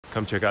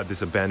Come check out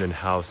this abandoned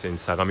house in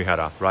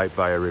Sagamihara, right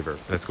by a river.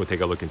 Let's go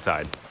take a look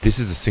inside. This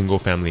is a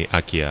single-family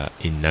akiya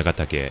in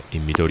Nagatake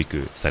in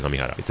Midori-ku,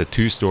 Sagamihara. It's a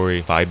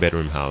 2-story,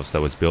 5-bedroom house that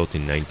was built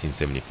in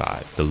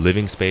 1975. The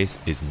living space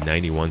is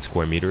 91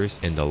 square meters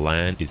and the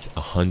land is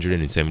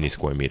 170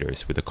 square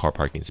meters with a car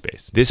parking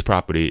space. This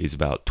property is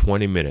about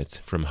 20 minutes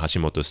from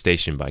Hashimoto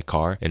Station by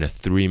car and a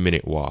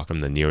 3-minute walk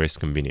from the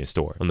nearest convenience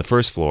store. On the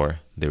first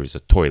floor, there is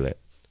a toilet,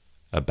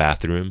 a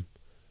bathroom,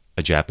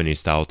 a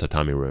Japanese-style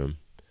tatami room,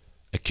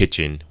 a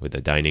kitchen with a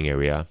dining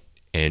area,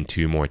 and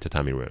 2 more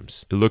tatami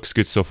rooms. It looks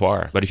good so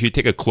far, but if you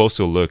take a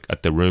closer look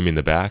at the room in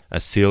the back, a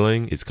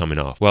ceiling is coming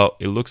off. Well,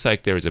 it looks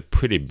like there's a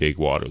pretty big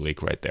water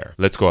leak right there.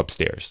 Let's go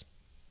upstairs.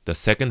 The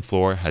second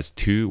floor has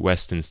 2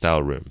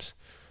 Western-style rooms.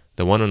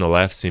 The one on the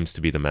left seems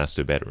to be the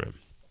master bedroom.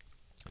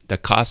 The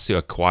cost to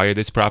acquire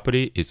this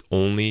property is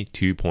only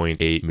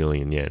 2.8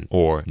 million yen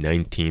or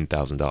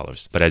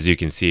 $19,000. But as you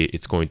can see,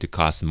 it's going to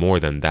cost more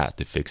than that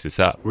to fix this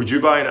up. Would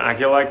you buy an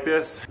akiya like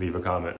this? Leave a comment.